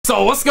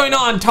So what's going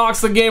on,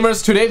 Toxic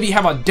Gamers? Today we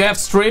have a dev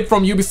straight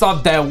from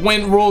Ubisoft that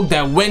went rogue,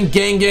 that went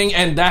gang,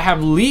 and that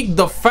have leaked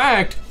the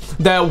fact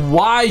that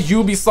why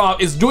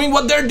Ubisoft is doing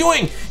what they're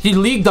doing. He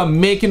leaked the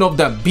making of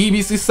the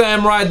BBC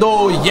Samurai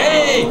though.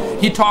 Yay!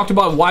 He talked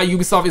about why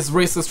Ubisoft is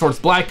racist towards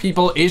black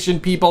people, Asian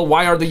people,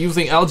 why are they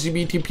using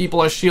LGBT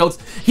people as shields.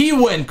 He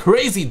went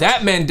crazy.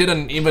 That man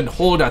didn't even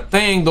hold a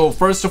thing though.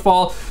 First of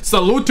all,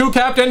 salute to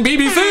Captain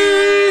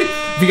BBC.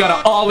 We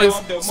gotta always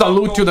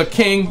salute to the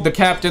king, the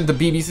captain, the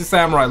BBC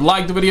Samurai.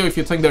 Like the video if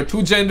you think there are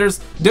 2 genders.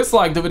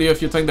 Dislike the video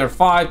if you think there are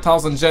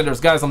 5,000 genders.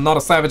 Guys, I'm not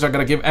a savage. I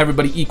gotta give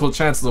everybody equal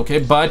chances, okay?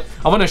 But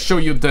I wanna show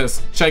you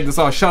this. Check this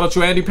out. Shout out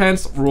to Andy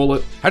Pants. Roll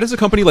it. How does a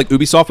company like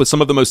Ubisoft, with some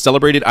of the most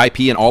celebrated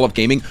IP in all of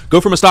gaming, go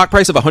from a stock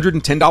price of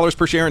 $110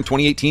 per share in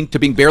 2018 to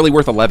being barely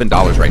worth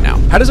 $11 right now?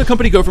 How does a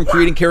company go from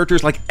creating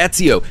characters like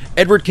Ezio,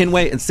 Edward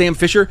Kenway, and Sam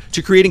Fisher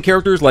to creating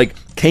characters like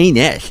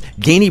Kainesh,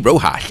 Gani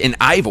Rojas, and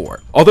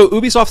Ivor? Although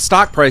Ubisoft's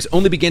stock price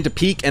only began to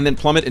peak and then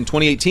plummet in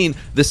 2018,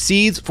 the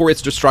seeds for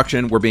its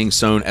destruction were being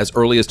sown as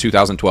early as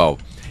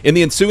 2012. In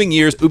the ensuing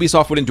years,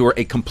 Ubisoft would endure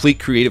a complete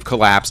creative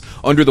collapse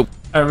under the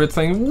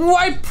everything.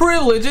 White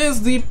privilege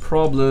is the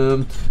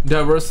problem.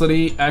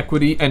 Diversity,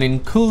 equity, and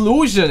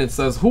inclusion. It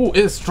says, who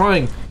is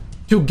trying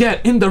to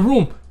get in the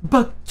room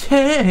but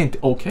can't?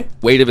 Okay.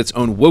 weight of its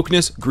own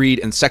wokeness, greed,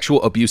 and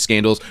sexual abuse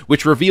scandals,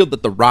 which revealed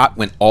that the rot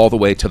went all the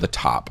way to the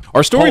top.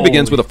 Our story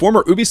begins with a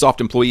former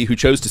Ubisoft employee who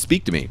chose to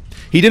speak to me.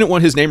 He didn't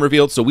want his name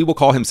revealed, so we will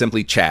call him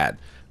simply Chad.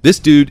 This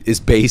dude is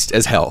based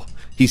as hell.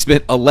 He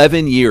spent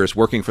 11 years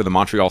working for the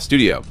Montreal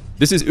studio.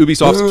 This is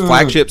Ubisoft's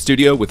flagship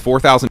studio with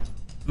 4,000.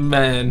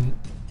 Man,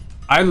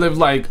 I live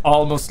like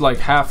almost like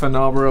half an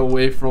hour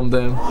away from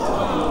them.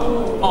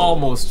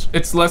 Almost.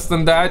 It's less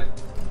than that.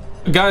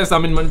 Guys,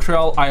 I'm in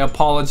Montreal. I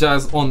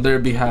apologize on their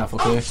behalf,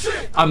 okay?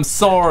 I'm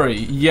sorry.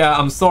 Yeah,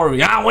 I'm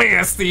sorry. Ah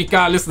ouais, c'est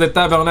calice de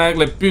tabernacle,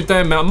 le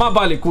putain, mais m'a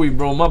bas les couilles,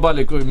 bro. M'a bas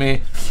les couilles,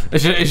 mais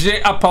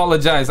j'ai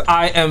apologize.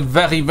 I am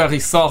very, very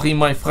sorry,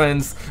 my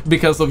friends,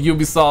 because of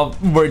Ubisoft.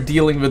 We're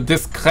dealing with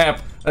this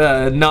crap.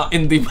 Not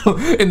in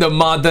the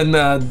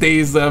modern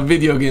days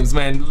video games,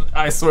 man.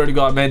 I swear to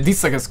God, man,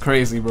 this is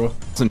crazy, bro.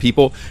 Some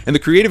people, and the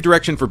creative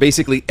direction for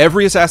basically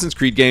every Assassin's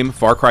Creed game,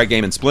 Far Cry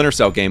game, and Splinter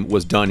Cell game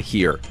was done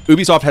here.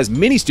 Ubisoft has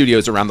many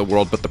studios around the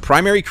world, but the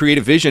primary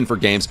creative vision for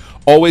games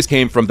always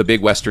came from the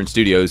big Western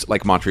studios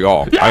like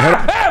Montreal.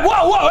 Yeah, hey,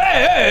 whoa,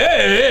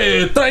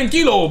 hey,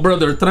 tranquilo,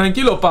 brother,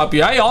 tranquilo,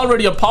 papi. I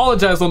already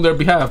apologized on their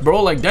behalf,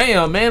 bro. Like,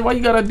 damn, man, why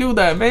you gotta do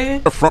that,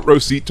 man? A front row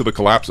seat to the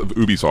collapse of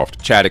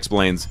Ubisoft. Chad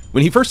explains.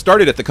 When he first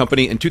started at the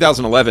company in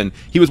 2011,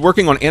 he was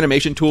working on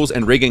animation tools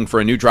and rigging for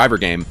a new driver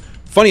game.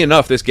 Funny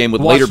enough, this game would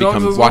later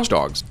become Watch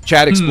Dogs.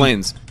 Chad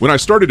explains. When I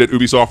started at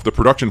Ubisoft, the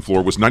production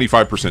floor was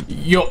 95%.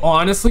 Yo,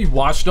 honestly,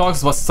 Watch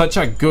Dogs was such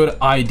a good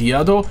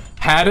idea, though.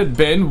 Had it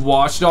been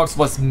Watch Dogs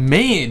was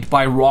made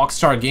by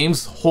Rockstar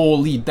Games,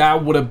 holy,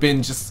 that would have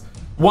been just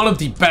one of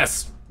the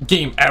best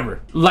game ever.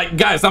 Like,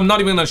 guys, I'm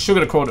not even gonna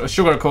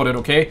sugarcoat it,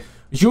 okay?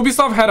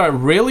 Ubisoft had a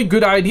really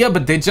good idea,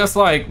 but they just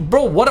like,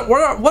 bro, what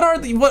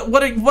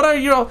are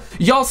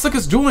y'all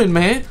suckers doing,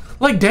 man?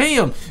 Like,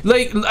 damn.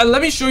 Like,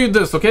 let me show you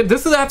this, okay?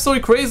 This is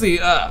absolutely crazy.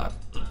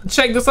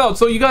 Check this out.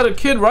 So you got a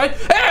kid, right?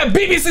 Hey,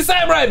 BBC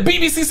Samurai,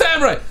 BBC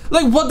Samurai.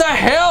 Like, what the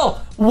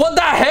hell? What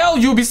the hell,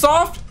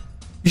 Ubisoft?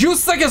 You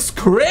suckers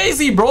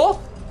crazy, bro.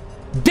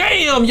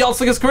 Damn, y'all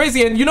think it's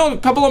crazy. And you know, a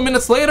couple of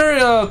minutes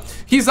later,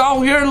 he's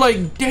out here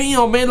like,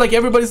 damn, man, like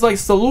everybody's like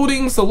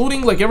saluting,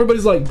 like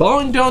everybody's like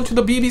bowing down to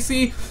the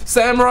BBC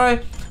Samurai,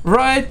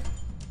 right?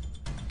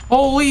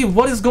 Holy,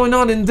 what is going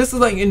on? And this is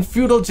like in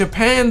feudal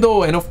Japan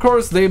though, and of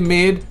course they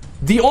made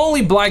the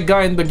only black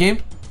guy in the game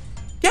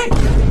gay.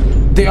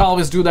 They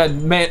always do that,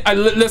 man.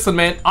 Listen,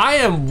 man, I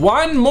am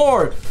one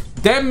more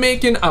them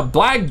making a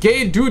black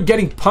gay dude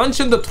getting punched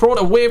in the throat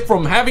away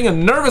from having a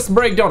nervous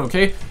breakdown,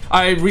 okay?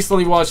 I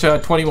recently watched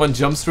 21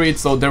 Jump Street,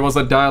 so there was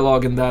a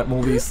dialogue in that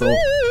movie, so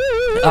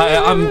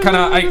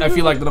I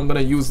feel like that I'm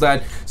gonna use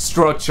that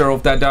structure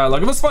of that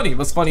dialogue. It was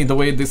funny the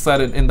way they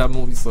said it in that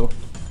movie, so.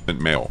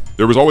 Male.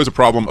 There was always a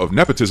problem of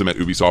nepotism at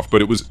Ubisoft,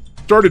 but it was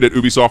started at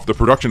Ubisoft, the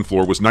production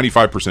floor was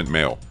 95%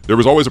 male. There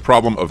was always a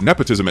problem of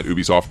nepotism at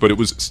Ubisoft, but it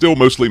was still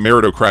mostly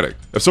meritocratic.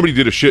 If somebody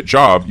did a shit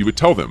job, you would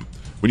tell them.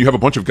 When you have a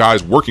bunch of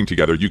guys working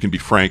together, you can be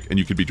frank and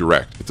you can be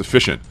direct. It's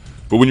efficient.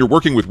 But when you're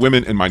working with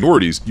women and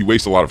minorities, you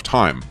waste a lot of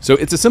time. So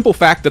it's a simple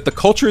fact that the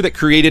culture that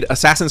created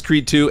Assassin's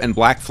Creed 2 and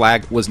Black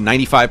Flag was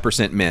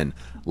 95% men.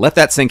 Let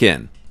that sink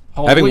in.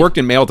 Having worked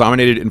in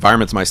male-dominated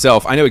environments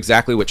myself, I know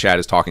exactly what Chad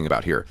is talking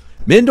about here.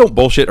 Men don't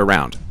bullshit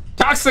around.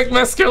 Toxic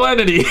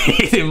masculinity.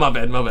 my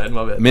bad.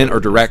 Men are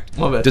direct.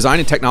 Design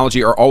and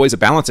technology are always a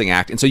balancing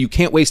act, and so you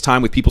can't waste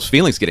time with people's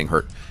feelings getting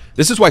hurt.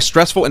 This is why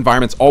stressful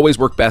environments always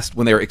work best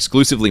when they are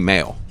exclusively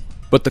male.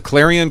 But the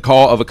clarion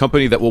call of a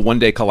company that will one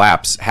day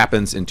collapse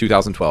happens in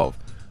 2012.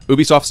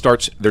 Ubisoft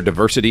starts their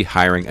diversity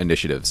hiring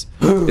initiatives.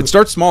 It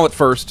starts small at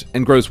first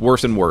and grows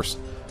worse and worse.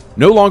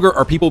 No longer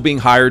are people being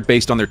hired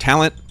based on their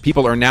talent.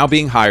 People are now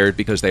being hired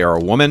because they are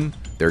a woman,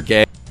 they're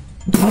gay,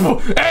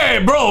 Hey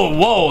bro,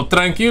 whoa,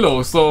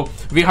 tranquilo. So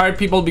we hired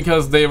people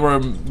because they were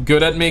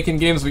good at making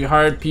games. We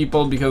hired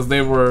people because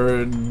they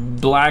were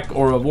black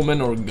or a woman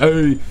or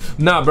gay.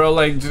 Nah bro,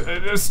 like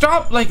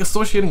stop like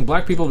associating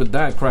black people with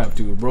that crap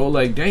dude, bro.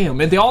 Like damn,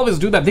 and they always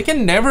do that. They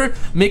can never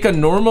make a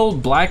normal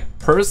black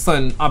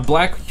person, a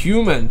black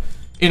human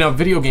in a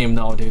video game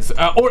nowadays,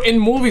 or in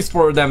movies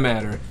for that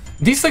matter.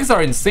 These things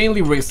are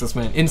insanely racist,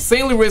 man.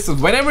 Insanely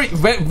racist.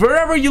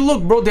 Wherever you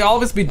look, bro, they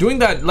always be doing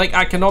that. Like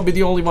I cannot be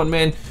the only one,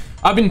 man.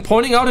 I've been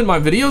pointing out in my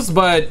videos,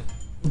 but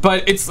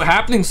it's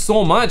happening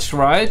so much,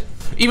 right?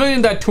 Even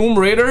in that Tomb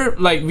Raider,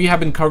 like we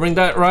have been covering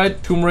that,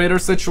 right? Tomb Raider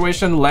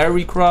situation,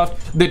 Larry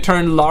Croft, they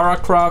turned Lara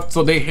Croft,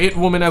 so they hate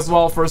women as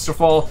well, first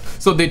of all.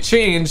 So they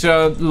changed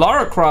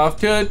Lara Croft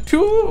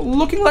to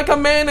looking like a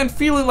man and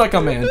feeling like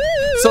a man.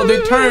 So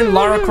they turned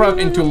Lara Croft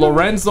into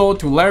Lorenzo,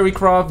 to Larry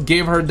Croft,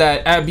 gave her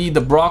that Abby,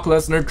 the Brock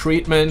Lesnar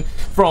treatment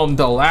from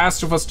The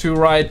Last of Us 2,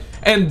 right?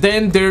 And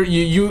then there,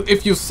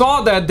 if you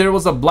saw that there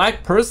was a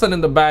black person in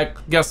the back,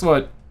 guess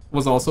what?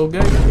 Was also gay.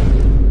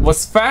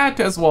 Was fat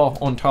as well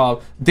on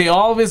top. They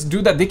always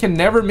do that. They can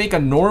never make a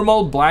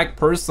normal black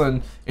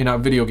person in a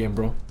video game,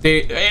 bro.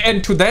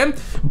 And to them,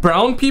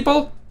 brown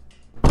people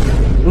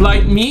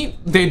like me,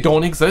 they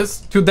don't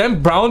exist. To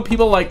them, brown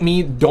people like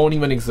me don't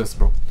even exist,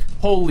 bro.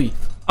 Holy.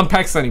 I'm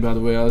Pakistani, by the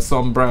way, so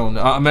I'm brown.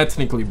 I'm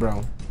ethnically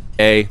brown.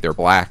 They're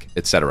black,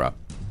 etc.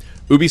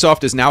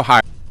 Ubisoft is now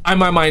hiring.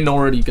 I'm a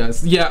minority,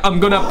 guys. Yeah, I'm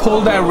gonna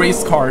pull that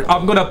race card.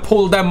 I'm gonna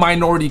pull that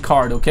minority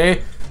card,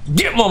 okay?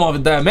 Get mama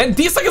with that, man.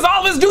 These things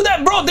always do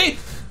that, bro.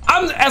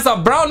 As a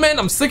brown man,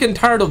 I'm sick and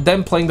tired of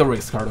them playing the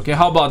race card, okay?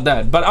 How about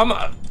that?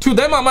 But to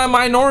them, I'm a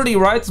minority,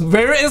 right?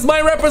 Where is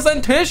my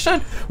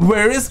representation?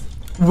 Where is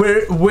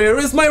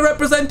my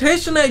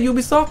representation at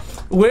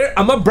Ubisoft?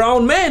 I'm a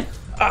brown man.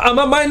 I'm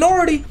a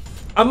minority.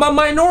 I'm a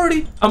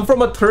minority. I'm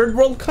from a third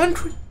world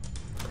country.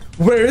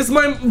 Where is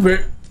my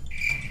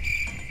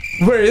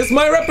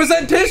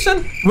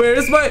representation?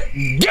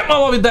 Get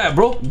mama with that,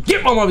 bro.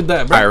 Get mama with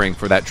that, bro. Hiring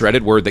for that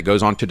dreaded word that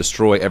goes on to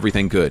destroy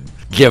everything good.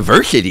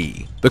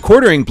 Diversity. The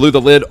quartering blew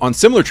the lid on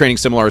similar training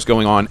seminars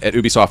going on at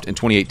Ubisoft in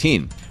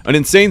 2018. An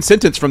insane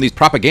sentence from these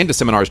propaganda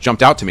seminars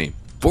jumped out to me.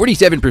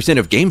 47%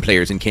 of game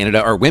players in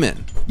Canada are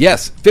women.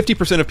 Yes,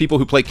 50% of people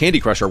who play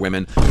Candy Crush are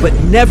women, but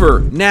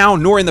never, now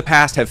nor in the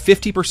past, have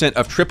 50%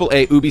 of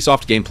AAA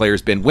Ubisoft game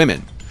players been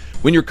women.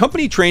 When your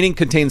company training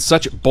contains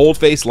such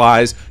bold-faced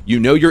lies, you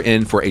know you're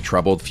in for a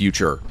troubled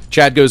future.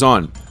 Chad goes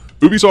on.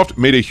 Ubisoft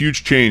made a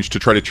huge change to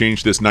try to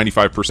change this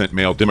 95%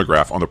 male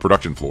demographic on the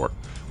production floor.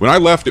 When I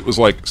left, it was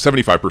like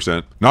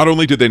 75%. Not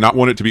only did they not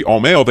want it to be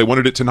all male, they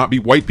wanted it to not be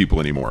white people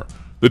anymore.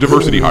 The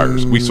diversity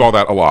hires, we saw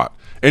that a lot.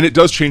 And it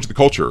does change the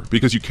culture,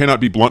 because you cannot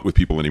be blunt with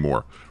people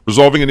anymore.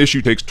 Resolving an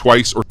issue takes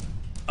twice or...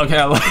 Okay,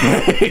 I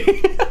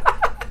like...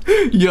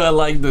 Yeah, I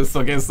like this.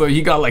 Okay, so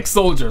he got like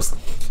soldiers.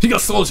 He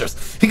got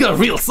soldiers. He got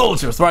real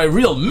soldiers, right?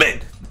 Real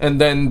men. And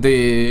then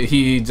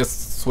he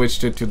just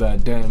switched it to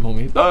that damn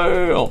homie.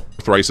 Oh.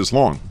 Thrice as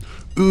long.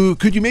 Ooh,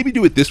 could you maybe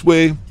do it this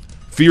way?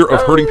 Fear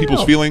of hurting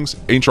people's feelings,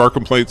 HR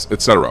complaints,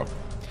 etc.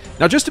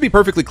 Now, just to be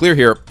perfectly clear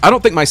here, I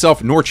don't think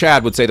myself nor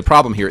Chad would say the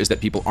problem here is that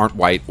people aren't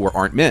white or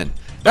aren't men.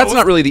 That's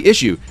not really the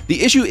issue.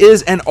 The issue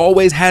is and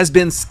always has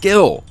been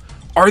skill.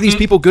 Are these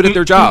people good at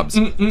their jobs?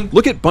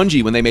 Look at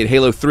Bungie when they made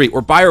Halo 3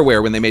 or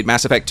BioWare when they made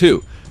Mass Effect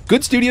 2.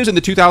 Good studios in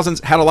the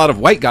 2000s had a lot of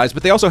white guys,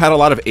 but they also had a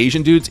lot of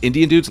Asian dudes,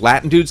 Indian dudes,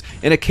 Latin dudes,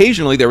 and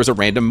occasionally there was a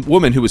random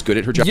woman who was good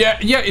at her job. Yeah,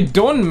 it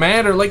don't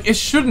matter. Like, it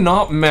should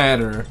not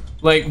matter.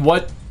 Like,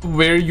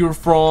 where you're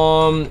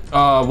from,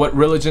 what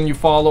religion you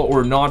follow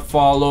or not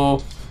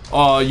follow,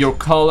 your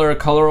color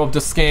of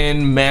the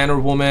skin, man or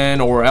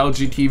woman, or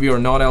LGTV or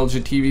not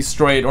LGTV,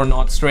 straight or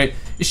not straight.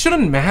 It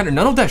shouldn't matter.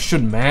 None of that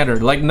should matter.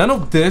 Like, none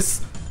of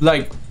this,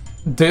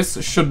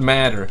 this should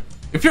matter.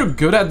 If you're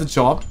good at the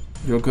job,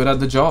 you're good at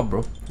the job,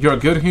 bro. You're a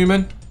good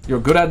human. You're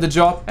good at the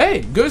job.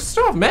 Hey, good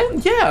stuff, man.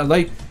 Yeah,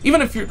 like,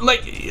 even if you're,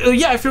 like,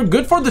 yeah, if you're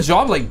good for the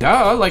job, like,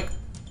 duh, like,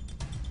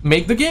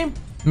 make the game.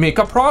 Make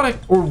a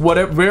product or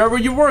whatever, wherever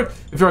you work.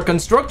 If you're a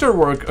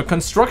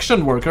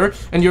construction worker,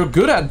 and you're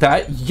good at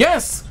that,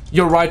 yes,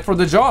 you're right for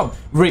the job,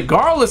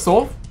 regardless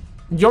of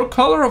your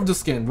color of the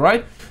skin,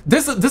 right?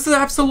 This is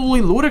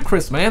absolutely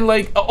ludicrous, man.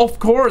 Like, of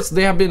course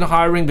they have been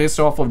hiring based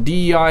off of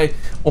DEI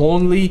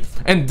only,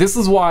 and this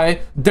is why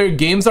their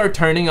games are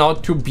turning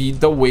out to be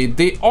the way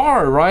they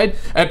are, right?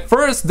 At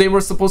first they were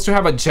supposed to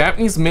have a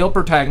Japanese male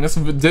protagonist.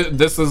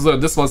 This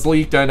was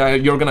leaked,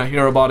 and you're gonna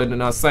hear about it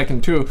in a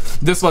second too.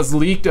 This was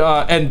leaked,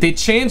 and they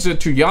changed it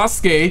to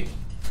Yasuke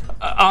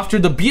after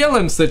the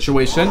BLM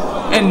situation.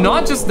 And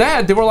not just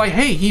that, they were like,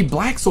 hey, he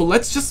black, so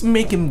let's just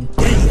make him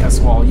gay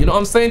as well. You know what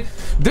I'm saying?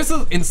 This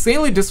is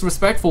insanely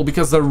disrespectful,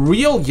 because the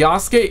real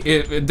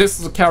Yasuke,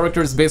 this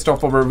character is based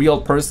off of a real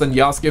person,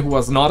 Yasuke, who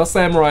was not a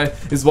samurai,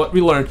 is what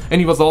we learned,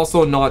 and he was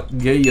also not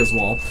gay as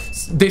well.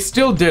 They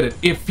still did it.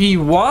 If he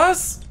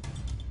was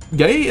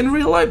gay in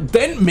real life,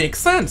 then it makes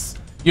sense.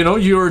 You know,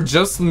 you're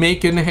just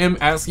making him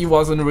as he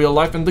was in real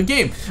life in the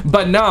game.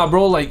 But nah,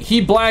 bro, like,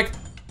 he black,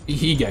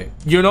 he gay.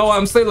 You know what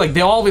I'm saying? Like,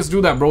 they always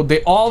do that, bro.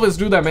 They always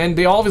do that, man.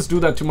 They always do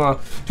that to my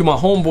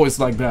homeboys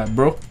like that,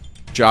 bro.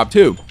 Job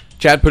 2.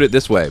 Chad put it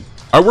this way.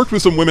 I worked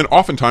with some women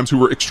oftentimes who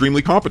were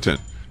extremely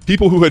competent.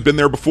 People who had been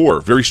there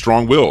before, very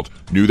strong-willed,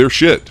 knew their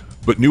shit.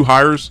 But new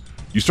hires,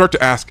 you start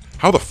to ask,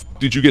 how the f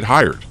did you get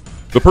hired?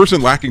 The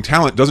person lacking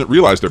talent doesn't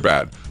realize they're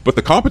bad, but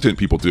the competent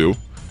people do.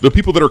 The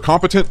people that are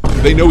competent,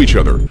 they know each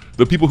other.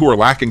 The people who are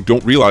lacking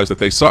don't realize that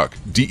they suck.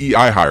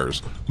 DEI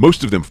hires,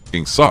 most of them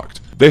f***ing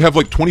sucked. They have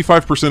like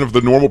 25% of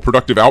the normal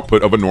productive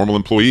output of a normal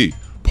employee,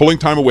 pulling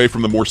time away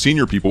from the more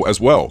senior people as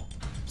well.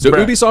 So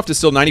Ubisoft is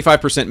still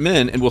 95%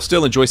 men and will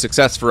still enjoy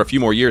success for a few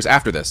more years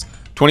after this.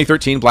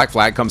 2013 Black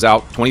Flag comes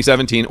out,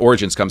 2017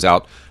 Origins comes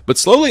out, but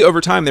slowly over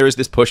time there is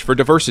this push for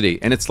diversity,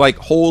 and it's like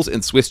holes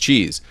in Swiss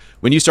cheese.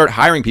 When you start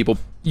hiring people...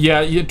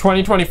 Yeah,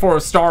 2024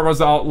 Star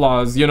Wars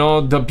Outlaws, you know,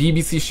 the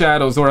BBC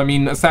Shadows, or I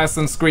mean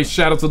Assassin's Creed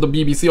Shadows of the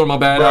BBC, or my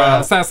bad,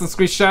 Assassin's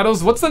Creed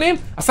Shadows, what's the name?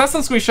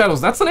 Assassin's Creed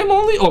Shadows, that's the name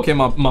only? Okay,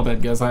 my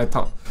bad guys, I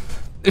thought.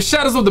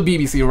 Shadows of the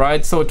BBC,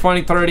 right? So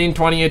 2013,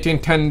 2018,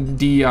 10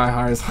 DEI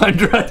hires,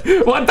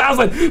 100,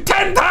 1,000,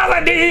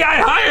 10,000 DEI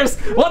hires!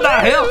 What the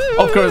hell?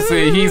 Of course,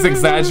 he's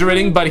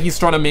exaggerating, but he's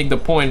trying to make the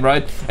point,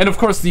 right? And of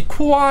course, the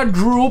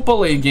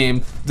quadruple A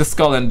game, the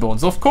Skull and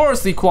Bones. Of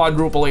course, the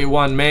quadruple A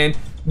one, man.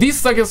 This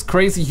stuff is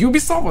crazy.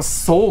 Ubisoft was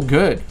so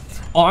good.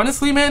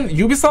 Honestly, man,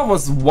 Ubisoft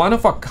was one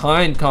of a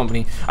kind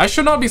company. I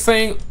should not be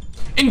saying,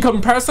 in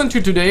comparison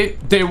to today,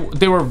 they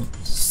were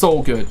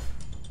so good.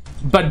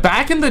 But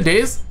back in the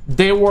days,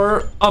 they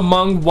were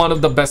among one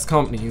of the best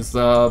companies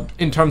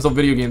in terms of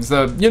video games.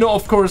 You know,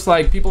 of course,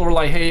 like, people were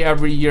like, hey,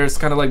 every year it's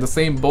kind of like the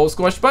same bow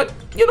squash, but,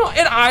 you know,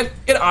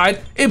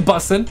 it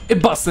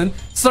bussin'.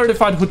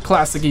 Certified Hood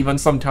Classic even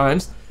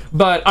sometimes.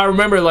 But I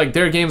remember, like,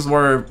 their games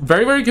were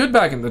very, very good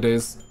back in the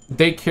days.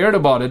 They cared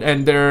about it,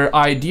 and their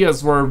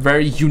ideas were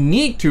very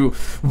unique to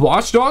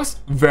Watch Dogs.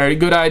 Very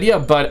good idea,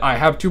 but I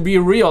have to be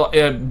real.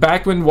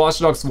 Back when Watch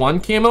Dogs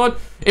 1 came out,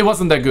 it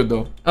wasn't that good,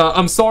 though.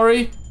 I'm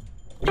sorry,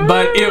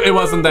 but it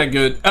wasn't that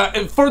good.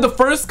 For the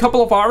first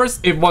couple of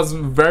hours, it was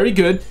very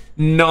good,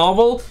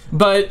 novel,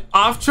 but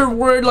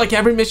afterward, like,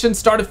 every mission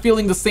started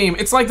feeling the same.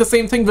 It's like the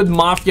same thing with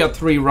Mafia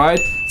 3, right?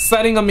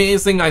 Setting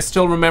amazing, I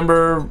still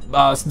remember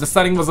the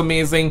setting was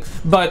amazing,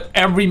 but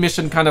every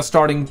mission kind of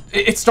started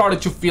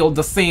to feel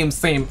the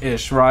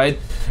same-ish, right?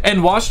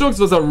 And Watch Dogs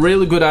was a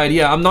really good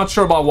idea. I'm not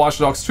sure about Watch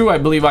Dogs 2. I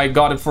believe I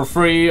got it for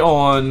free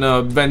on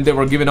when they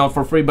were giving out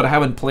for free, but I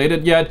haven't played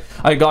it yet.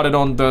 I got it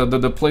on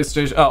the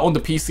PlayStation, on the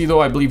PC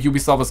though. I believe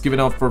Ubisoft was giving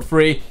out for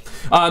free.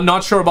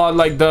 Not sure about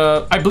like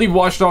I believe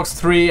Watch Dogs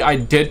 3 I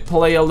did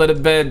play a little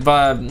bit,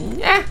 but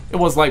yeah, it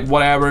was like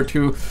whatever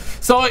too.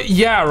 So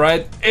yeah,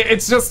 right,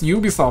 it's just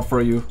Ubisoft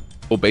for you.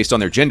 Well, based on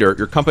their gender,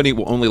 your company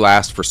will only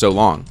last for so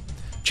long.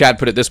 Chad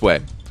put it this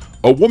way.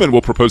 A woman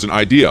will propose an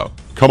idea,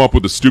 come up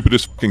with the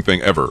stupidest fucking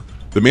thing ever.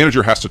 The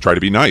manager has to try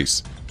to be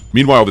nice.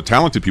 Meanwhile, the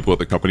talented people at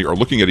the company are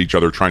looking at each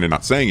other trying to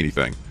not saying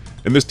anything.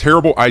 And this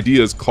terrible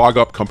ideas clog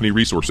up company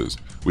resources.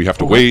 We have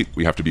to wait,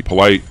 we have to be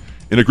polite.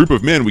 In a group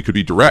of men, we could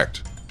be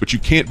direct, but you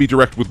can't be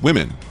direct with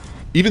women.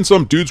 Even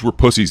some dudes were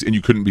pussies and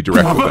you couldn't be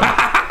direct with them.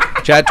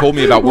 Chad told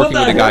me about working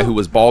with a guy who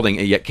was balding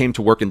and yet came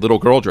to work in little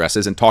girl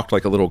dresses and talked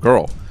like a little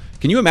girl.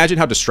 Can you imagine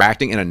how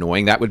distracting and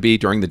annoying that would be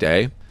during the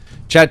day?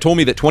 Chad told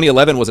me that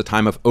 2011 was a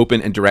time of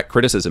open and direct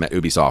criticism at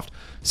Ubisoft.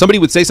 Somebody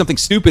would say something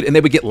stupid and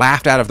they would get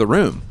laughed out of the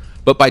room.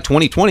 But by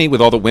 2020,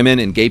 with all the women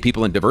and gay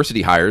people and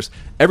diversity hires,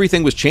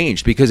 everything was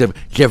changed because of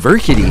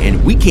diversity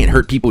and we can't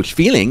hurt people's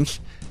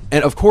feelings.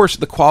 And of course,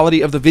 the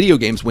quality of the video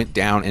games went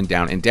down and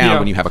down and down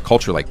when you have a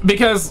culture like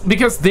because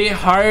they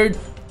hired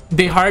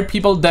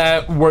people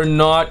that were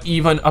not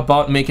even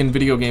about making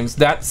video games.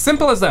 That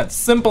simple as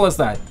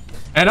that.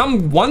 And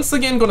I'm once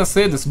again gonna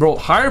say this, bro.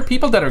 Hire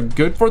people that are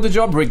good for the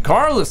job,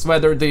 regardless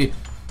whether the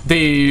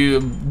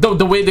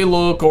way they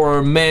look,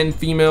 or men,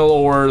 female,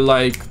 or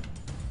like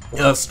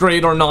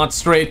straight or not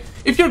straight.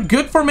 If you're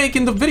good for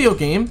making the video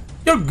game,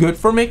 you're good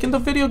for making the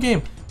video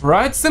game,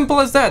 right? Simple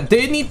as that.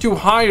 They need to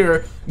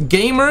hire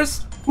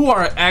gamers who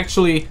are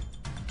actually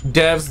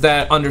devs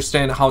that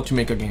understand how to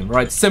make a game,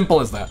 right? Simple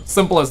as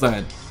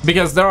that.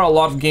 Because there are a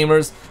lot of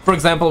gamers, for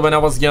example, when I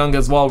was young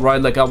as well,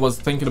 right? Like, I was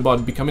thinking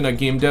about becoming a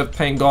game dev.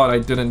 Thank God I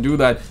didn't do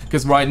that,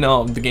 because right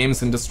now the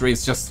games industry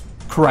is just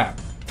crap.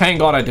 Thank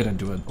God I didn't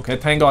do it. Okay,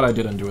 thank God I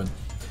didn't do it.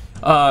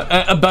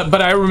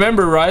 But I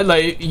remember, right?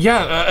 Like,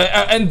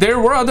 yeah, and there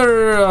were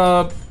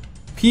other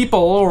people,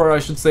 or I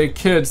should say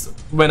kids,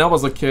 when I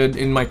was a kid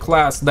in my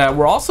class, that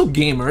were also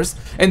gamers,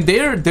 and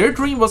their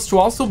dream was to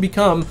also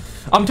become,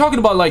 I'm talking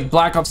about like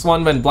Black Ops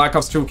 1 when Black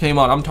Ops 2 came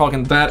out. I'm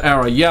talking that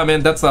era. Yeah,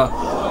 man,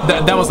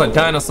 that was a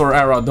dinosaur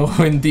era though,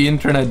 in the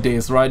internet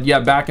days, right? Yeah,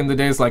 back in the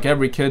days, like,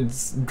 every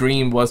kid's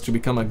dream was to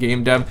become a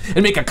game dev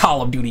and make a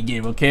Call of Duty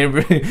game, okay?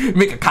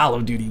 Make a Call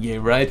of Duty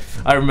game, right?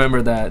 I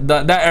remember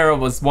that era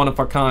was one of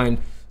a kind.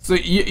 So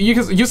you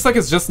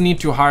just need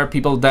to hire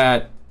people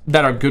that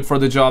that are good for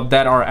the job,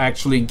 that are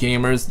actually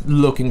gamers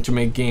looking to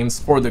make games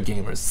for the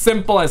gamers.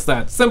 Simple as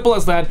that. Simple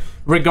as that,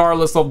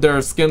 regardless of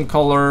their skin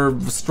color,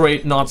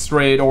 straight, not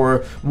straight,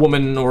 or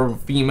woman or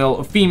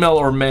female, female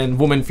or man,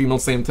 woman, female,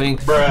 same thing.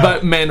 Bruh.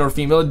 But man or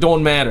female, it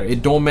don't matter.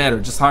 It don't matter.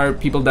 Just hire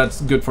people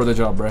that's good for the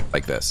job, bruh.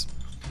 Like this.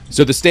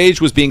 So the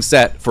stage was being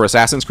set for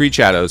Assassin's Creed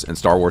Shadows and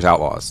Star Wars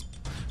Outlaws.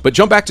 But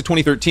jump back to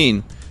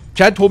 2013,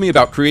 Chad told me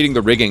about creating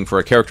the rigging for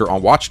a character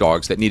on Watch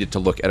Dogs that needed to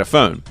look at a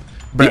phone.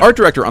 The art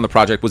director on the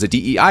project was a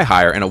DEI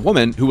hire and a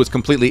woman who was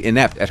completely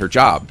inept at her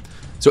job.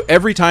 So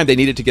every time they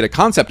needed to get a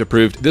concept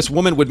approved, this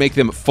woman would make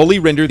them fully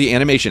render the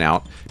animation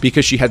out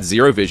because she had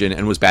zero vision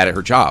and was bad at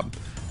her job.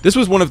 This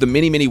was one of the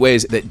many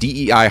ways that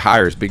DEI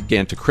hires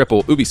began to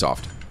cripple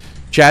Ubisoft.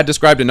 Chad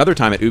described another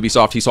time at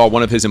Ubisoft he saw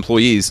one of his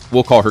employees,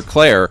 we'll call her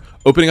Claire,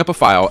 opening up a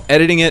file,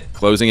 editing it,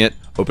 closing it,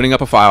 opening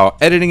up a file,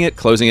 editing it,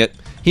 closing it.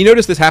 He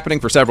noticed this happening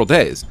for several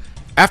days.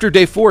 After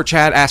day 4,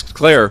 Chad asked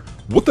Claire,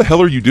 "What the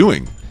hell are you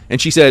doing?" And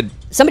she said,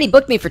 "Somebody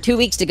booked me for 2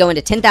 weeks to go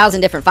into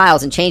 10,000 different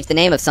files and change the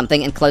name of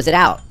something and close it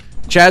out."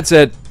 Chad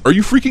said, "Are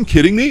you freaking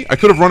kidding me? I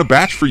could have run a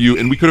batch for you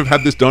and we could have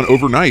had this done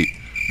overnight.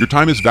 Your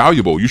time is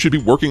valuable. You should be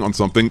working on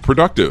something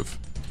productive."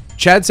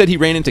 Chad said he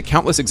ran into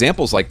countless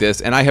examples like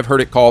this, and I have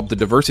heard it called the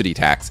diversity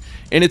tax.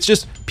 And it's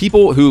just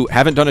people who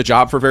haven't done a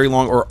job for very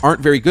long or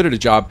aren't very good at a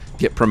job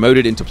get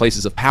promoted into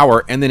places of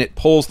power, and then it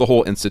pulls the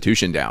whole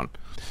institution down.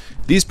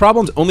 These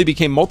problems only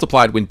became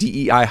multiplied when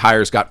DEI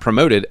hires got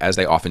promoted, as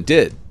they often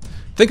did.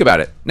 Think about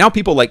it. Now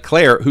people like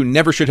Claire, who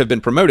never should have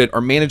been promoted,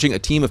 are managing a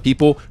team of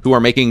people who are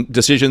making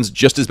decisions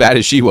just as bad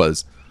as she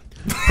was.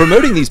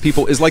 Promoting these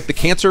people is like the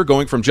cancer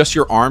going from just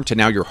your arm to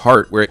now your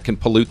heart, where it can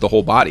pollute the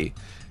whole body.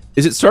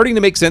 Is it starting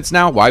to make sense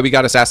now why we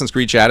got Assassin's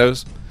Creed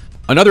Shadows?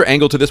 Another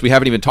angle to this we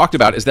haven't even talked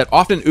about is that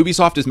often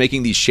Ubisoft is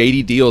making these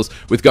shady deals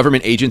with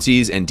government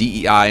agencies and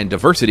DEI and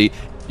diversity.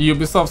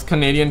 Ubisoft's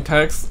Canadian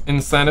tax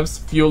incentives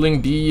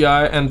fueling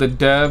DEI and the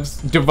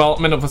devs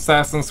development of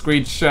Assassin's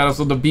Creed Shadows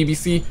of the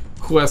BBC?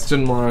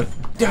 Question mark.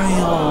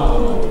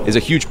 Damn. Is a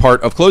huge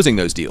part of closing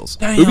those deals.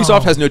 Damn.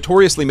 Ubisoft has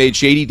notoriously made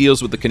shady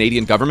deals with the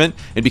Canadian government,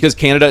 and because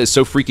Canada is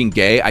so freaking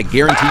gay, I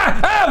guarantee—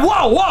 Hey,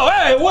 whoa,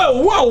 hey,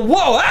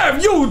 whoa,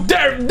 hey, you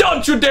dare,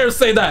 don't you dare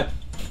say that.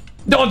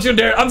 Don't you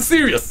dare, I'm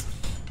serious.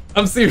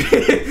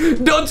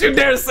 Don't you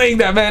dare saying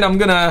that, man. I'm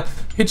gonna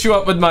hit you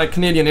up with my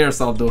Canadian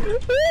airsoft, though.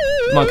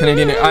 My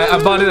Canadian,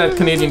 I bought it at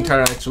Canadian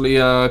Tire actually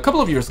a couple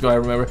of years ago. I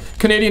remember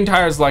Canadian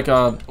Tire is like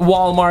a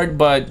Walmart,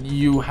 but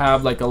you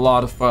have like a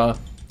lot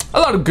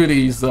of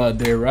goodies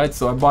there, right?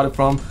 So I bought it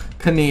from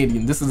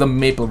Canadian. This is a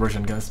maple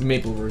version, guys,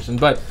 maple version.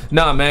 But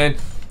nah, man,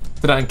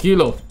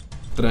 tranquilo,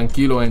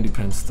 Andy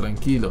Prince,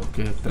 tranquilo,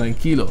 okay,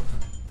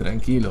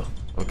 tranquilo,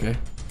 okay.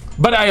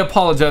 But I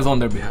apologize on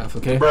their behalf,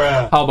 okay?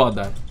 Bruh. How about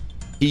that?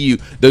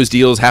 Those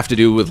deals have to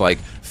do with like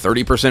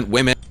 30%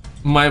 women.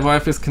 My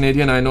wife is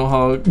Canadian. I know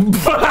how.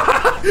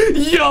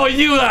 Yo,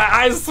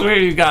 I swear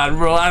to God,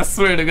 bro. I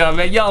swear to God,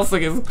 man. Y'all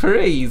think it's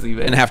crazy,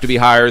 man. And have to be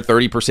hired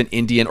 30%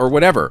 Indian or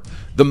whatever.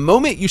 The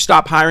moment you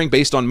stop hiring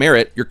based on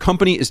merit, your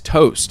company is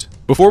toast.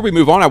 Before we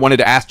move on, I wanted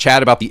to ask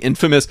Chad about the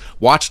infamous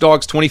Watch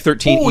Dogs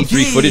 2013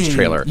 E3 footage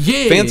trailer.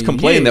 Fans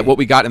complained that what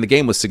we got in the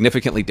game was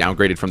significantly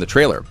downgraded from the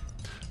trailer.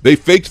 They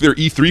faked their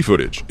E3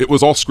 footage. It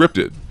was all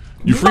scripted.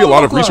 You free a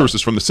lot of resources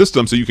from the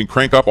system so you can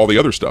crank up all the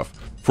other stuff.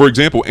 For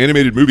example,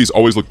 animated movies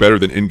always look better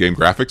than in-game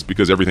graphics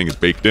because everything is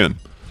baked in.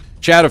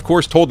 Chad, of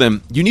course, told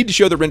them, you need to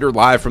show the render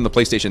live from the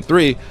PlayStation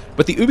 3,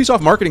 but the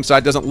Ubisoft marketing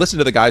side doesn't listen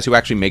to the guys who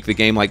actually make the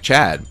game like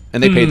Chad,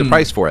 and they paid the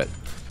price for it.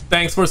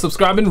 Thanks for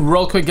subscribing.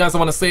 Real quick, guys, I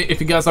want to say,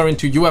 if you guys are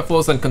into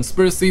UFOs and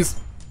conspiracies,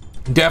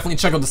 definitely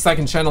check out the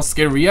second channel,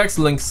 Scary Reacts.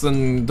 Links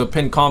in the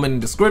pinned comment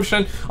and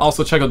description.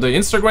 Also, check out the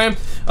Instagram.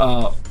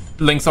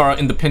 Links are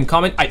in the pinned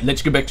comment.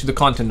 Let's get back to the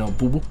content now,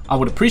 boo-boo. I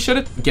would appreciate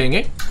it. Getting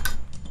it.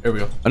 There we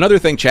go. Another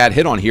thing Chad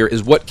hit on here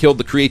is what killed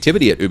the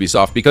creativity at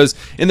Ubisoft, because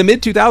in the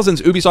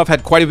mid-2000s, Ubisoft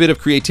had quite a bit of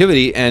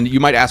creativity, and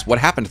you might ask what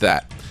happened to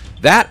that.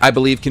 That, I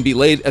believe, can be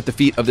laid at the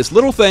feet of this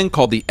little thing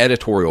called the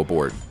editorial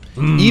board.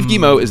 Yves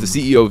Guillemot is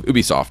the CEO of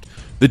Ubisoft.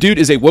 The dude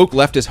is a woke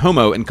leftist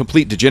homo and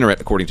complete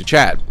degenerate, according to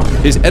Chad.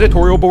 His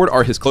editorial board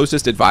are his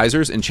closest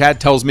advisors, and Chad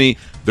tells me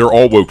they're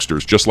all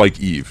wokesters, just like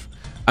Eve.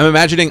 I'm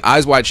imagining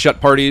eyes wide shut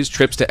parties,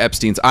 trips to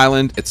Epstein's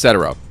Island,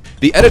 etc.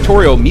 The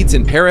editorial meets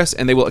in Paris,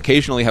 and they will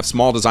occasionally have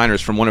small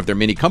designers from one of their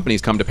many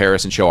companies come to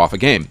Paris and show off a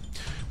game.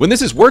 When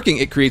this is working,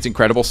 it creates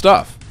incredible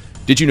stuff.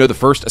 Did you know the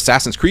first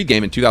Assassin's Creed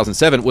game in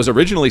 2007 was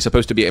originally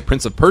supposed to be a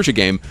Prince of Persia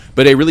game,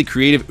 but a really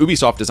creative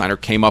Ubisoft designer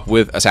came up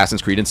with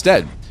Assassin's Creed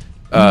instead?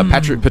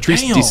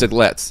 Patrice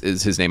Desilets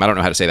is his name. I don't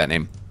know how to say that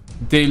name.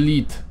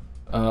 Delete.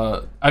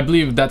 I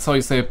believe that's how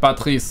you say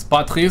Patrice.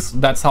 Patrice,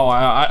 that's how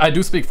I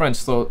do speak French,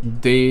 so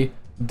delay.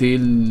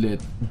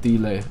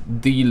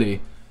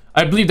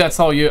 I believe that's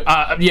how you,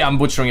 yeah, I'm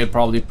butchering it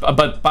probably,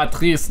 but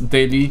Patrice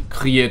Daly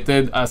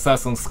created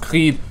Assassin's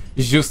Creed,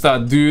 just a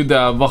dude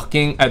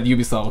working at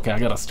Ubisoft. Okay, I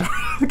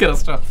gotta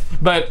start.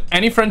 But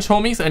any French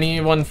homies,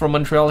 anyone from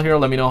Montreal here,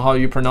 let me know how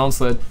you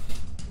pronounce it.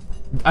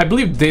 I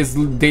believe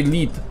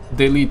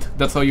delete,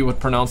 that's how you would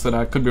pronounce it.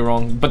 I could be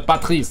wrong, but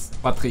Patrice.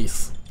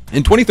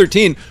 In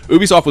 2013,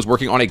 Ubisoft was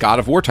working on a God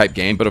of War type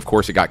game, but of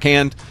course it got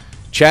canned.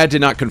 Chad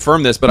did not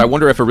confirm this, but I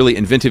wonder if a really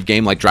inventive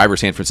game like Driver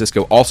San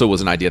Francisco also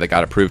was an idea that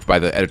got approved by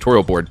the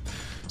editorial board.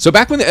 So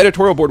back when the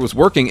editorial board was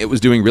working, it was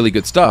doing really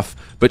good stuff,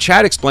 but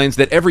Chad explains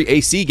that every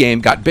AC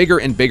game got bigger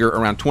and bigger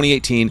around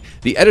 2018.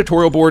 The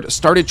editorial board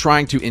started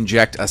trying to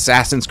inject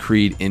Assassin's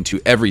Creed into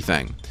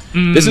everything.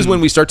 This is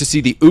when we start to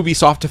see the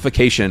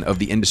Ubisoftification of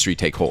the industry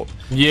take hold.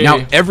 Yeah.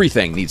 Now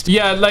everything needs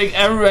to like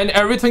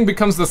everything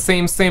becomes the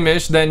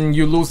same-ish, then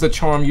you lose the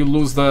charm, you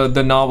lose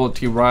the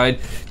novelty, right?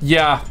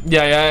 Yeah.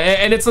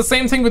 And it's the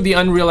same thing with the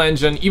Unreal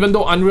Engine. Even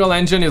though Unreal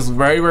Engine is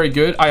very, very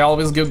good, I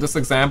always give this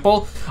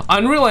example.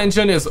 Unreal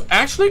Engine is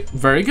actually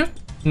very good.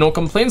 No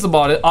complaints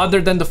about it,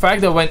 other than the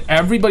fact that when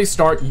everybody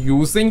start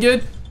using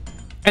it,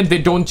 and they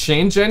don't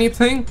change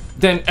anything,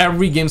 then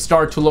every game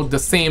start to look the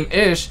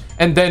same-ish,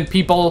 and then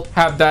people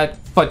have that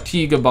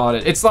fatigue about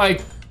it. It's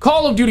like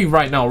Call of Duty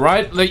right now,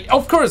 right? Like,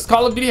 of course,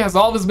 Call of Duty has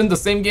always been the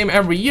same game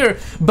every year,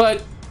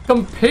 but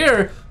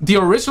compare the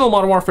original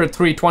Modern Warfare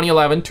 3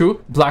 2011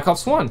 to Black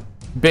Ops 1.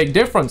 Big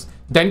difference.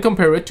 Then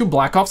compare it to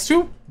Black Ops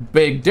 2.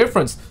 Big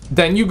difference.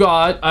 Then you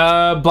got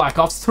Black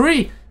Ops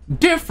 3.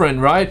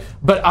 Different, right?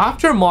 But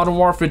after Modern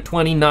Warfare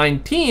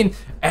 2019,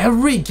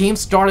 every game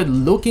started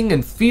looking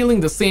and feeling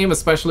the same,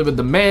 especially with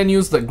the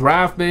menus, the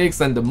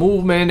graphics, and the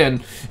movement,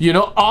 and you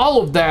know, all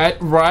of that,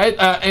 right?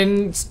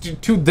 And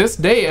to this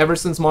day, ever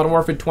since Modern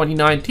Warfare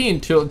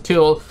 2019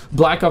 till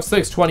Black Ops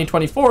 6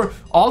 2024,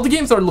 all the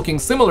games are looking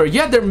similar.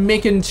 Yeah, they're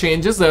making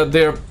changes,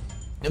 they're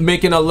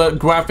making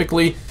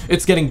graphically,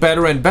 it's getting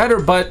better and better,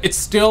 but it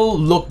still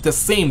look the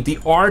same. The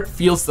art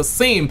feels the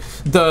same,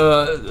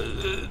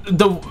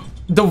 the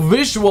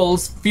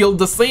visuals feel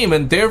the same,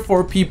 and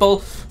therefore people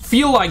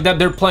feel like that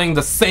they're playing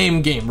the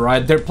same game,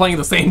 right? They're playing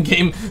the same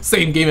game,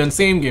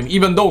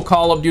 even though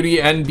Call of Duty,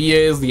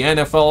 NBAs, the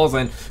NFLs,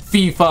 and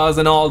FIFAs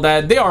and all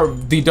that, they are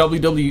the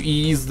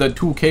WWEs, the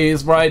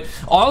 2Ks, right?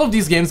 All of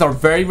these games are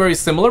very, very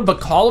similar, but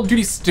Call of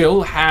Duty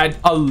still had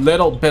a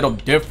little bit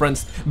of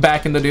difference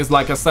back in the days.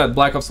 Like I said,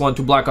 Black Ops 1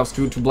 to Black Ops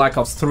 2 to Black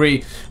Ops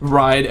 3,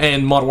 right?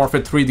 And Modern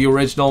Warfare 3, the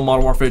original,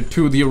 Modern Warfare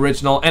 2, the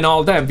original, and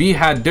all that. We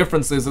had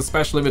differences,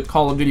 especially with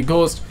Call of Duty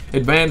Ghost,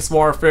 Advanced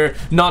Warfare,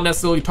 not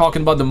necessarily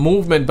talking about the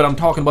movement, but I'm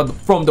talking about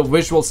from the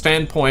visual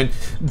standpoint,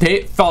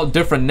 they felt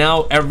different.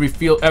 Now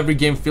every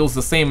game feels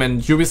the same,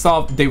 and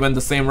Ubisoft, they went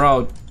the same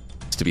route.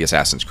 To be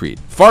Assassin's Creed.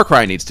 Far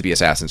Cry needs to be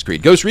Assassin's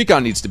Creed. Ghost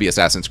Recon needs to be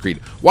Assassin's Creed.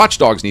 Watch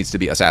Dogs needs to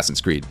be Assassin's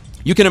Creed.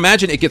 You can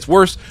imagine it gets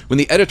worse when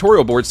the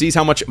editorial board sees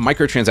how much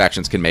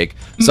microtransactions can make.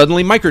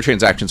 Suddenly,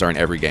 microtransactions are in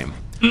every game.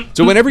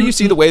 So whenever you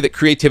see the way that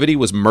creativity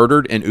was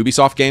murdered in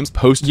Ubisoft games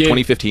post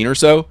 2015 or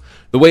so,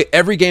 the way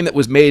every game that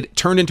was made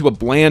turned into a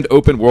bland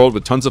open world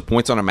with tons of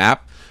points on a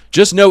map,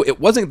 just know it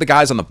wasn't the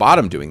guys on the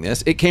bottom doing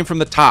this. It came from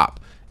the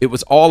top. It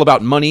was all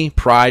about money,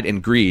 pride,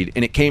 and greed,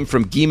 and it came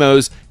from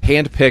Guillemot's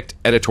hand-picked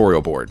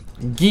editorial board.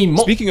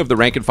 Speaking of the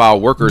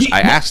rank-and-file workers,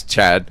 I asked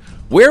Chad,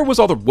 where was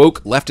all the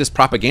woke leftist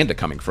propaganda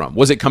coming from?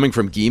 Was it coming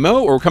from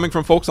Guillemot or coming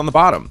from folks on the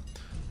bottom?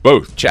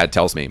 Both. Chad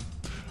tells me.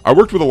 I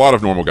worked with a lot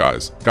of normal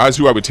guys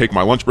who I would take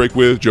my lunch break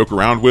with, joke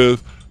around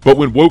with, but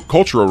when woke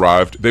culture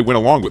arrived, they went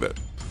along with it.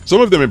 Some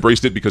of them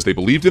embraced it because they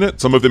believed in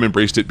it, some of them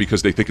embraced it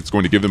because they think it's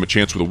going to give them a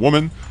chance with a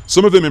woman,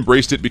 some of them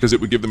embraced it because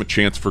it would give them a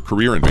chance for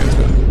career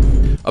advancement.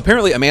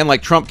 Apparently, a man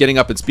like Trump getting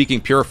up and speaking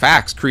pure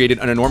facts created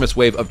an enormous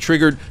wave of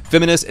triggered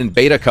feminist and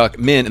beta cuck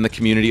men in the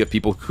community of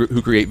people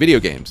who create video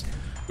games.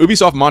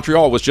 Ubisoft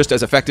Montreal was just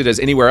as affected as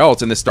anywhere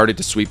else, and this started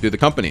to sweep through the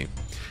company.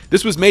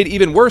 This was made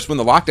even worse when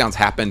the lockdowns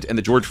happened and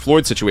the George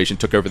Floyd situation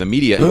took over the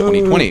media in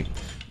 2020.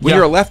 When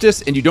you're a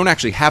leftist and you don't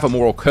actually have a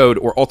moral code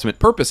or ultimate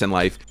purpose in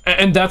life.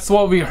 And that's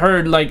what we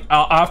heard, like,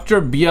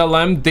 after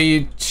BLM,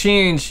 they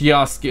changed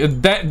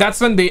Yasuke.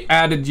 That's when they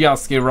added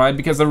Yasuke, right?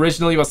 Because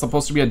originally it was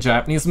supposed to be a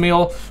Japanese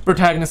male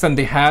protagonist and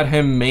they had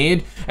him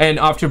made. And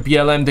after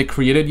BLM, they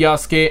created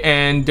Yasuke.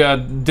 And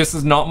this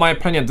is not my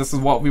opinion. This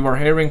is what we were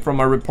hearing from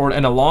a report.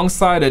 And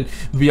alongside it,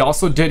 we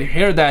also did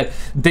hear that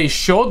they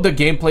showed the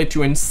gameplay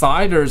to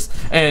insiders.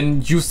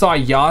 And you saw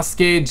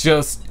Yasuke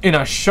just in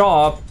a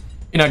shop,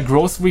 in a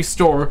grocery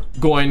store,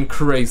 going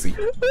crazy,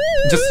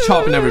 just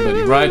chopping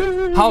everybody, right?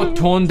 How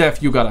tone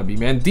deaf you gotta be,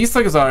 man. These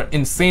guys are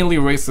insanely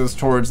racist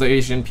towards the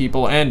Asian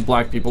people and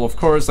black people, of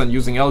course, and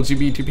using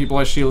LGBT people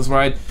as shields,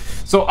 right?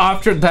 So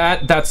after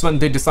that, that's when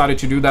they decided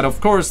to do that. Of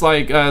course,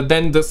 like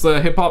then this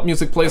hip-hop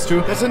music plays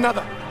too. There's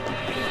another.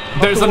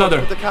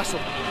 The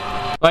castle.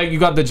 Like, you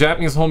got the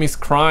Japanese homies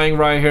crying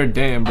right here.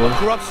 Damn, bro.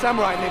 Corrupt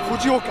samurai named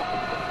Fujioka.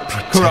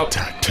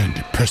 Protector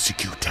turned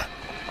persecutor.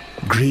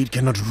 Greed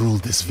cannot rule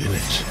this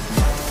village.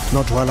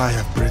 Not while I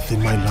have breath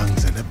in my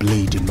lungs and a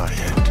blade in my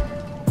head.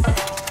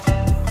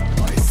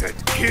 I said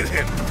kill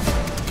him.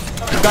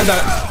 Got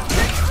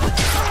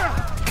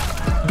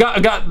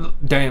that.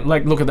 Damn,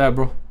 like, look at that,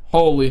 bro.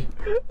 Holy.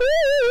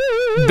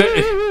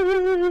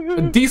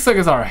 These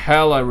suckers are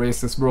hella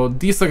racist, bro.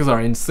 These suckers are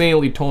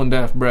insanely tone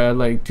deaf, bruh.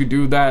 Like, to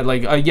do that,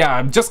 like,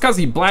 yeah, just cause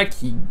he black,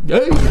 he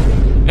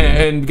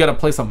and gotta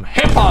play some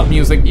hip-hop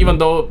music, even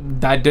though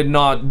that did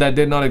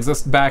not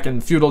exist back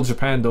in feudal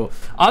Japan, though.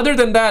 Other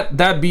than that,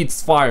 that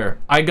beats fire.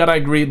 I gotta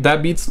agree,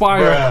 that beats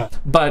fire,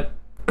 but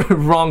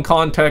wrong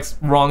context,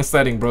 wrong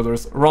setting,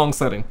 brothers, wrong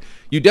setting.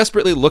 You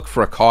desperately look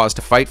for a cause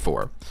to fight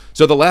for.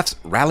 So the left's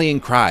rallying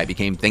cry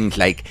became things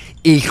like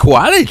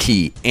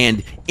equality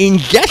and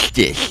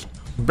injustice.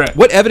 Bruh.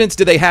 What evidence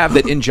did they have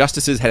that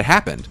injustices had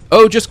happened?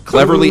 Oh, just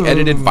cleverly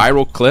edited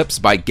viral clips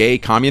by gay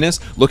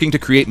communists looking to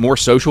create more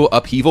social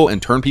upheaval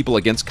and turn people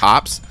against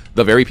cops,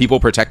 the very people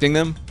protecting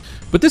them?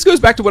 But this goes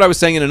back to what I was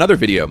saying in another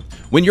video.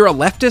 When you're a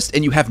leftist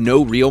and you have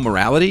no real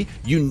morality,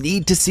 you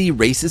need to see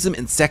racism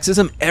and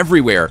sexism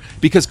everywhere,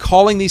 because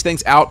calling these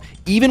things out,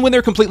 even when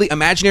they're completely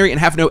imaginary and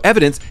have no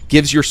evidence,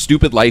 gives your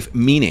stupid life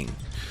meaning.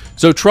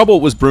 So trouble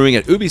was brewing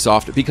at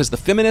Ubisoft because the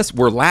feminists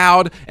were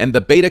loud and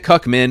the beta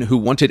cuck men who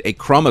wanted a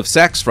crumb of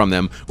sex from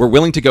them were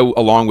willing to go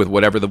along with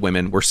whatever the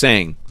women were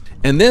saying.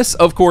 And this,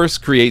 of course,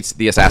 creates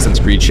the Assassin's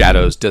Creed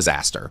Shadows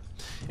disaster.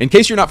 In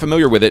case you're not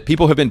familiar with it,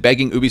 people have been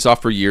begging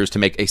Ubisoft for years to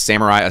make a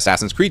samurai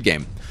Assassin's Creed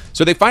game.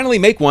 So they finally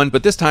make one,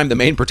 but this time the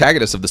main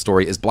protagonist of the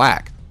story is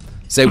black.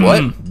 Say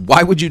what?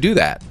 Why would you do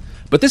that?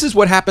 But this is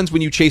what happens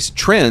when you chase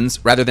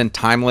trends rather than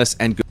timeless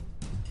and good.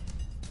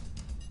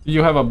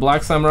 You have a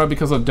black samurai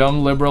because of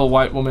dumb liberal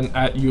white woman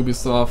at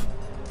Ubisoft.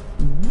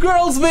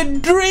 Girls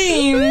with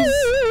dreams!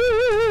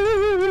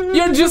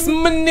 You're just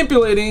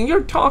manipulating,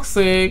 you're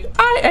toxic.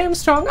 I am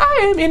strong,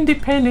 I am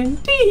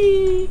independent.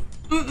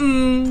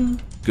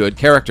 Good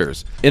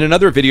characters. In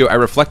another video, I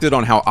reflected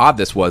on how odd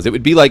this was. It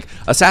would be like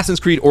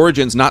Assassin's Creed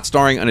Origins not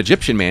starring an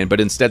Egyptian man,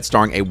 but instead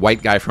starring a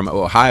white guy from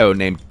Ohio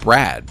named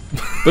Brad.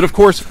 But of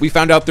course, we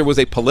found out there was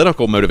a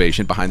political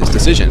motivation behind this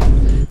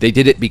decision. They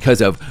did it because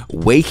of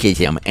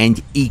racism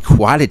and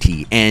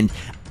equality, and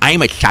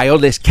I'm a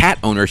childless cat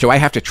owner, so I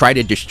have to try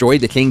to destroy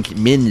the things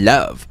men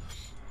love.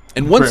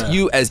 And once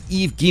you, as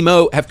Yves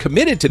Guillemot, have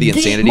committed to the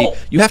insanity,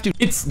 you have to—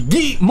 It's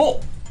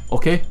Guillemot,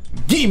 okay?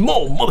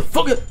 Guillemot,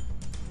 motherfucker!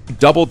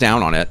 Double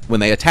down on it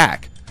when they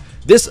attack.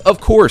 This, of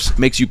course,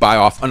 makes you buy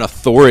off an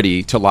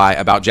authority to lie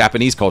about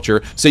Japanese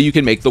culture so you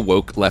can make the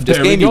woke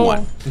leftist game you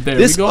want.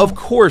 This, of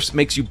course,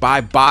 makes you buy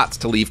bots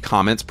to leave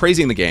comments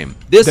praising the game.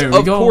 This,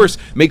 of course,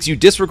 makes you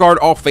disregard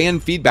all fan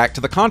feedback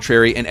to the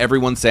contrary and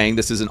everyone saying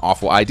this is an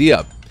awful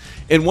idea.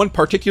 In one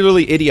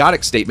particularly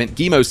idiotic statement,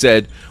 Guillemot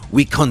said,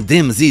 "We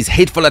condemn these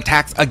hateful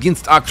attacks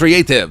against our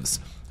creatives.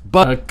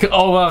 But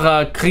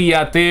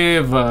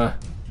creative.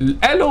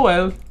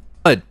 LOL.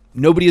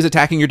 Nobody is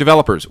attacking your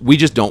developers. We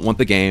just don't want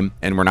the game,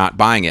 and we're not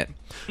buying it."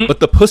 But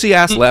the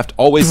pussy-ass left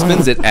always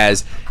spins it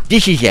as,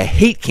 "This is a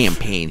hate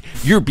campaign.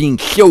 You're being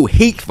so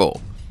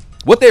hateful."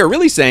 What they are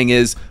really saying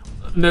is,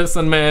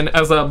 listen, man,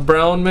 as a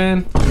brown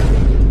man,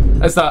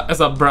 as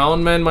a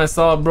brown man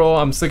myself, bro,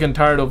 I'm sick and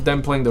tired of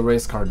them playing the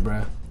race card,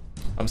 bro.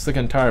 I'm sick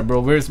and tired, bro.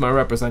 Where's my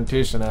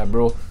representation at,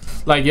 bro?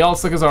 Like, y'all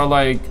suckers are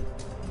like,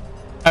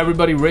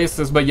 everybody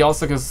racist, but y'all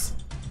suckers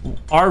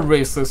are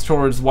racist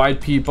towards white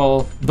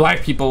people,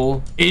 black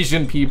people,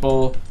 Asian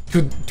people.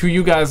 To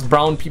you guys,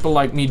 brown people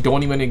like me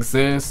don't even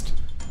exist.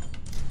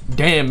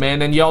 Damn,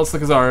 man. And y'all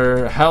suckers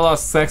are hella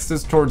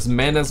sexist towards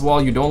men as well.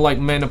 You don't like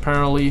men,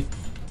 apparently.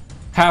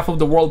 Half of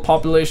the world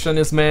population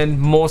is men.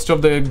 Most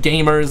of the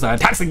gamers,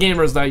 toxic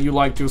gamers that you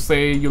like to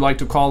say, you like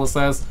to call us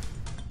as,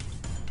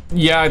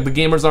 yeah, the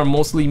gamers are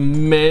mostly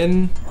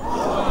men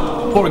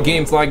for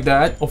games like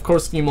that. Of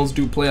course, females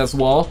do play as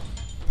well.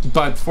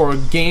 But for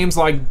games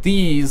like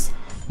these,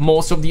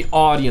 most of the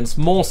audience,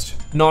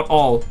 not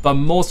all, but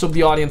most of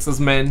the audience is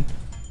men.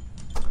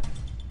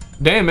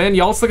 Damn, man,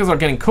 y'all suckers are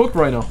getting cooked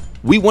right now.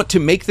 We want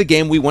to make the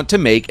game we want to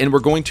make, and we're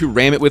going to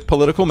ram it with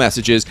political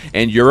messages,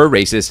 and you're a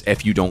racist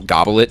if you don't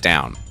gobble it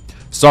down.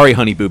 Sorry,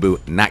 honey boo boo,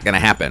 not gonna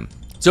happen.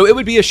 So it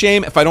would be a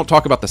shame if I don't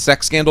talk about the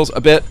sex scandals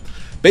a bit.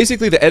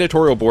 Basically, the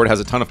editorial board has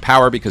a ton of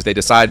power because they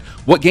decide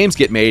what games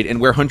get made and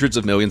where hundreds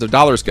of millions of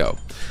dollars go.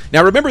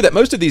 Now, remember that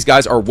most of these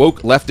guys are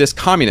woke leftist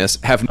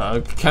communists have—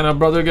 can a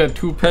brother get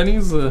 2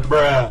 pennies?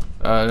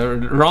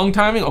 Wrong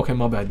timing? Okay,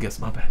 my bad, guess,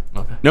 my bad.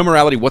 no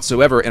morality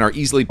whatsoever and are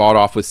easily bought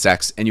off with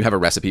sex, and you have a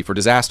recipe for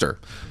disaster.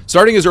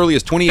 Starting as early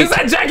as 2018— Is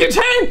that Jackie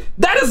Chan?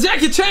 That is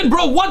Jackie Chan,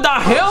 bro, what the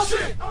hell?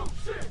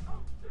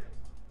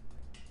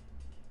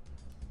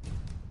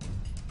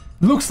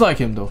 Looks like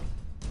him, though.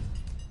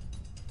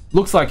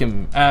 Looks like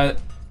him.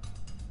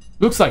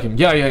 Looks like him.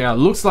 Yeah.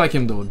 Looks like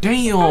him, though.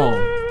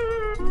 Damn.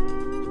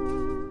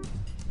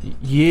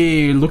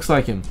 Yeah, looks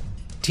like him.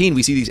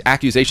 We see these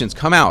accusations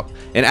come out,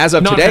 and as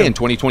of today in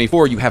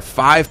 2024, you have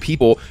 5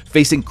 people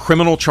facing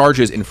criminal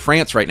charges in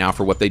France right now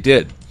for what they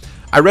did.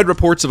 I read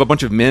reports of a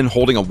bunch of men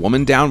holding a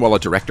woman down while a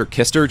director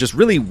kissed her, just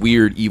really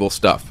weird, evil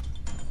stuff.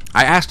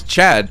 I asked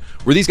Chad,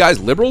 were these guys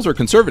liberals or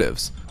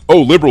conservatives?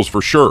 Oh, liberals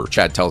for sure,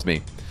 Chad tells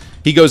me.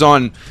 He goes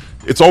on,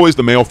 "It's always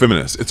the male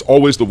feminist. It's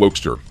always the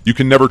wokester. You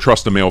can never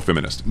trust a male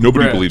feminist.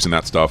 Nobody believes in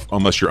that stuff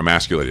unless you're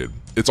emasculated.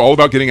 It's all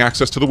about getting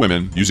access to the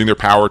women, using their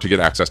power to get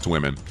access to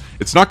women.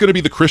 It's not going to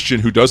be the Christian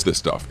who does this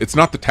stuff. It's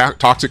not the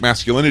toxic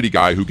masculinity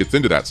guy who gets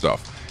into that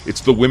stuff.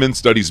 It's the women's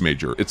studies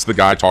major. It's the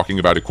guy talking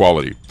about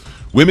equality.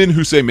 Women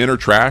who say men are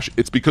trash,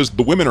 it's because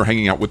the women are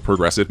hanging out with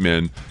progressive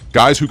men.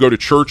 Guys who go to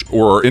church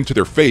or are into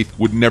their faith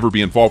would never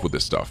be involved with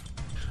this stuff.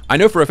 I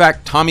know for a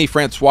fact Tommy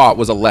Francois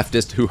was a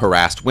leftist who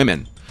harassed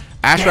women.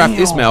 Ashraf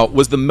Ismail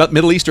was the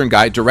Middle Eastern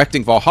guy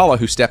directing Valhalla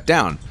who stepped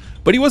down.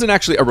 But he wasn't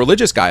actually a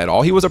religious guy at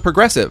all, he was a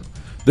progressive.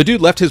 The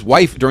dude left his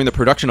wife during the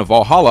production of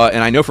Valhalla,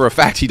 and I know for a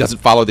fact he doesn't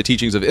follow the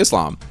teachings of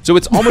Islam. So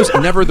it's almost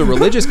never the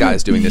religious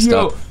guys doing this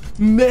stuff.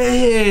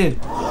 Man,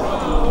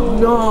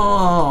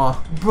 no,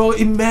 bro,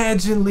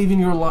 imagine leaving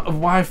your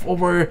wife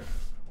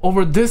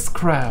over this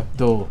crap,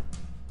 though.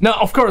 Now,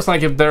 of course,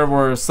 like, if there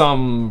were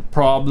some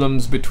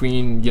problems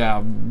between, yeah,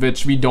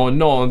 which we don't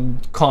know,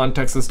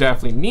 context is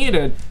definitely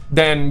needed,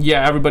 then,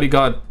 yeah, everybody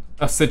got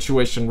a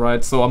situation,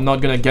 right? So I'm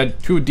not gonna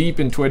get too deep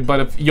into it, but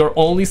if your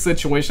only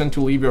situation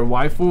to leave your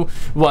waifu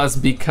was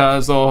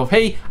because of,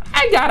 hey,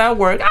 I gotta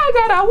work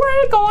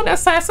on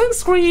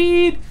Assassin's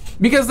Creed,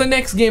 because the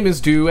next game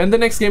is due, and the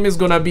next game is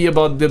gonna be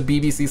about the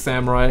BBC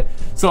Samurai,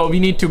 so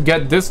we need to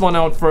get this one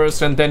out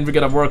first, and then we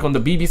gotta work on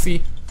the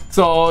BBC.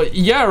 So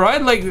yeah,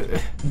 right, like,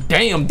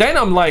 damn. Then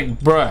I'm like,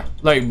 bruh,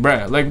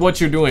 like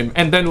what you doing?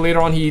 And then later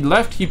on he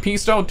left, he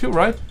peaced out too,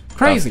 right?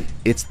 Crazy.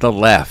 It's the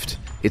left.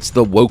 It's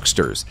the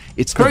wokesters.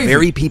 It's the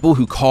very people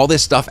who call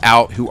this stuff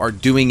out who are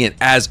doing it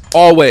as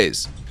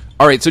always.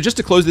 Alright, so just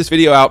to close this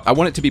video out, I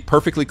want it to be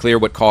perfectly clear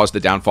what caused the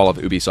downfall of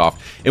Ubisoft,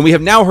 and we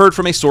have now heard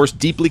from a source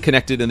deeply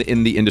connected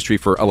in the industry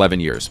for 11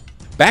 years.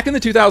 Back in the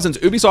 2000s,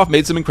 Ubisoft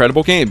made some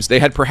incredible games. They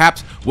had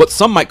perhaps what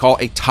some might call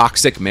a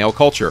toxic male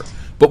culture.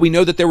 But we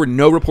know that there were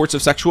no reports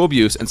of sexual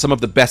abuse, and some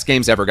of the best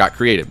games ever got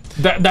created.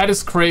 That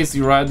is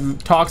crazy, right?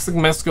 Toxic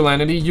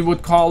masculinity, you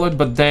would call it,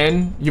 but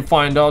then you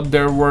find out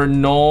there were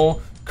no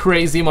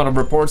crazy amount of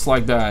reports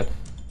like that.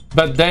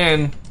 But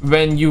then,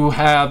 when you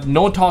have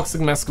no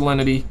toxic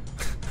masculinity,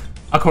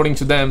 according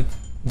to them,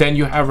 then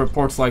you have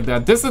reports like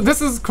that. This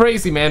is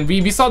crazy, man.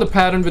 We saw the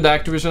pattern with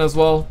Activision as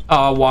well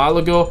a while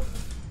ago.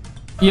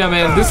 Yeah,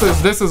 man,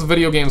 this is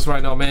video games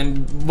right now,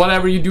 man.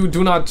 Whatever you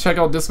do not check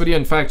out this video.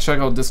 In fact, check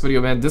out this video,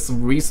 man. This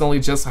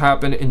recently just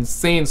happened.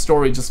 Insane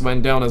story just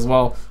went down as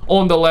well.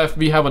 On the left,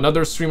 we have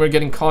another streamer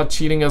getting caught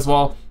cheating as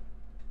well.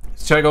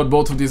 Check out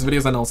both of these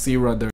videos, and I'll see you right there.